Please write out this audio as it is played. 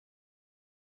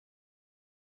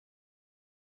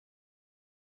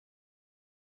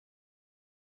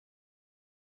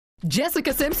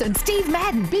Jessica Simpson, Steve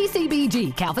Madden,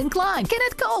 BCBG, Calvin Klein,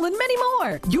 Kenneth Cole, and many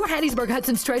more. Your Hattiesburg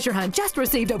Hudson's Treasure Hunt just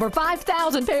received over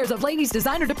 5,000 pairs of ladies'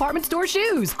 designer department store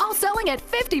shoes, all selling at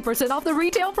 50% off the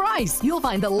retail price. You'll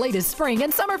find the latest spring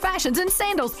and summer fashions in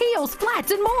sandals, heels,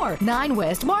 flats, and more. Nine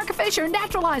West, Mark Fisher,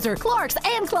 Naturalizer, Clark's,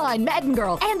 Anne Klein, Madden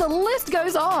Girl, and the list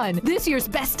goes on. This year's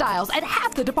best styles at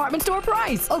half the department store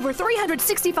price. Over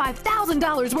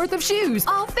 $365,000 worth of shoes,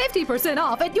 all 50%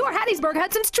 off at your Hattiesburg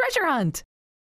Hudson's Treasure Hunt.